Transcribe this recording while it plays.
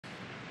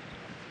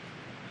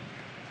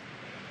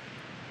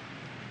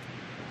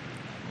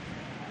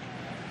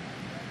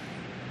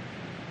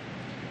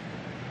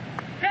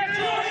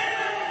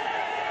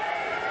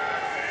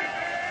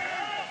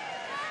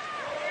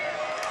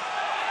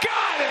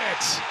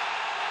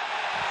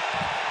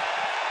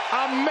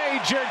A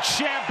major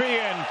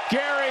champion,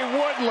 Gary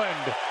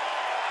Woodland,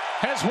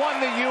 has won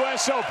the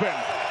U.S. Open.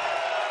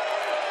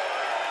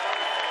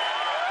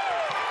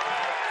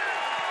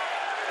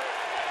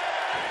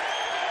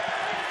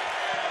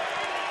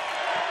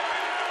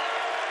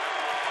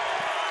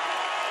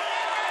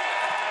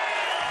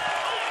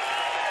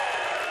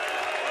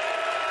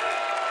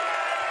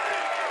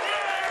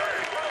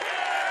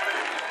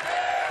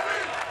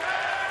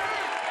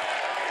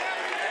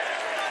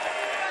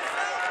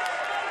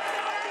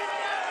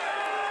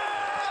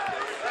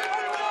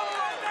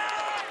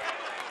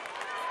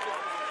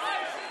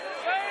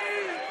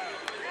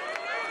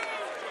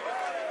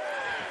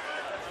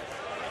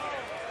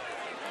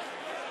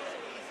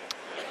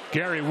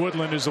 Gary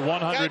Woodland is the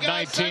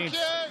 119th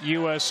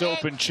U.S.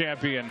 Open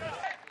champion.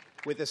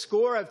 With a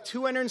score of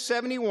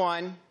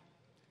 271,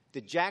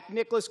 the Jack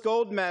Nicklaus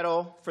Gold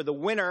Medal for the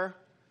winner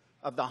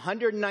of the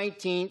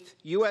 119th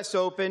U.S.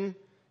 Open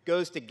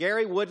goes to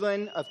Gary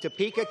Woodland of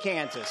Topeka,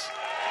 Kansas.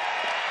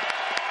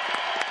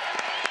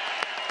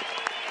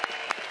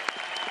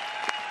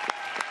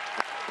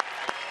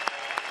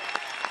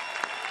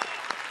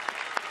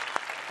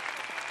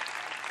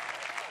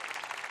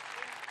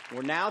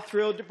 We're now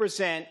thrilled to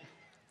present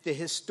the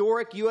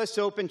historic U.S.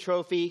 Open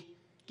trophy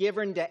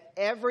given to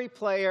every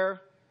player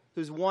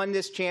who's won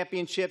this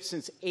championship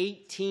since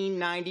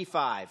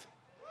 1895.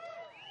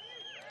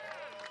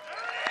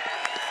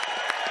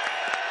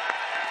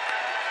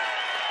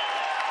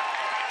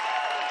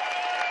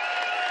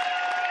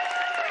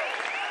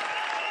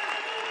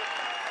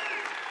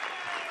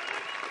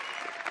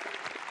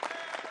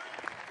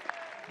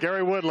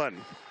 Gary Woodland,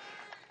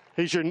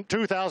 he's your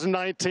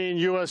 2019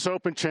 U.S.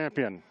 Open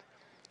champion.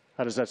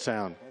 How does that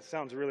sound? That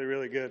sounds really,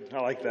 really good. I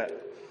like that.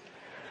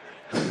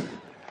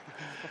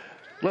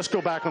 Let's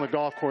go back on the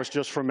golf course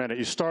just for a minute.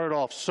 You started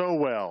off so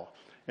well,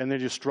 and then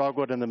you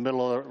struggled in the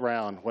middle of the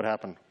round. What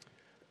happened?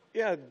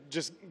 Yeah,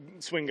 just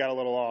swing got a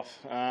little off.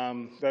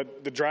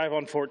 The drive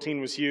on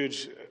 14 was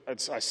huge.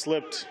 I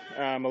slipped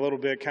a little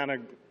bit, kind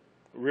of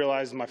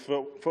realized my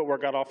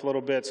footwork got off a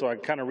little bit, so I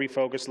kind of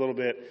refocused a little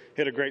bit.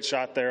 Hit a great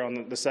shot there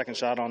on the second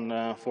shot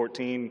on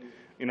 14.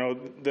 You know,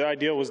 the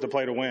ideal was to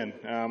play to win.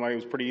 It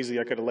was pretty easy.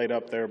 I could have laid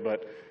up there,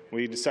 but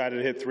we decided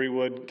to hit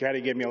 3-wood. Caddy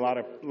gave me a lot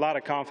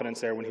of confidence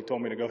there when he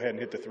told me to go ahead and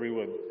hit the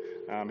 3-wood.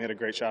 Hit a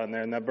great shot in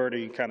there, and that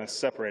birdie kind of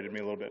separated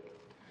me a little bit.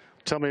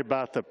 Tell me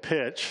about the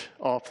pitch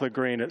off the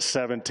green at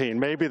 17,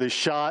 maybe the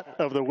shot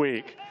of the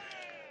week.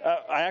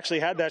 I actually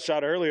had that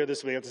shot earlier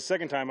this week. It's the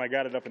second time I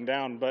got it up and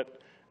down, but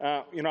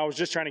you know, I was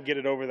just trying to get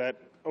it over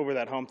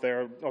that hump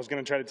there. I was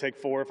going to try to take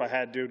 4 if I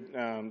had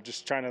to,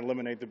 just trying to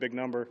eliminate the big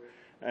number.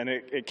 And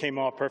it came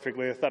off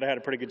perfectly. I thought I had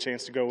a pretty good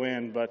chance to go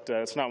in, but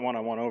it's not one I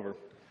want over.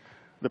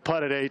 The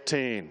putt at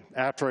 18,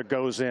 after it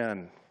goes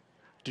in,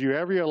 do you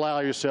ever allow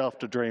yourself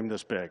to dream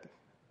this big?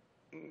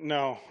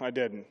 No, I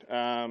didn't.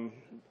 And,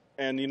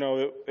 you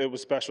know, it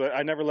was special.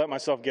 I never let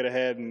myself get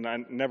ahead, and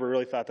I never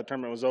really thought the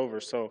tournament was over.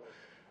 So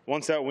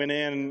once that went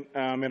in,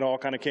 it all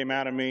kind of came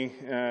out of me.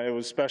 It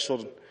was special,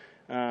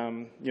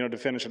 you know, to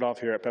finish it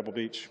off here at Pebble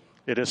Beach.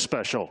 It is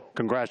special.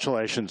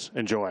 Congratulations.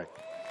 Enjoy.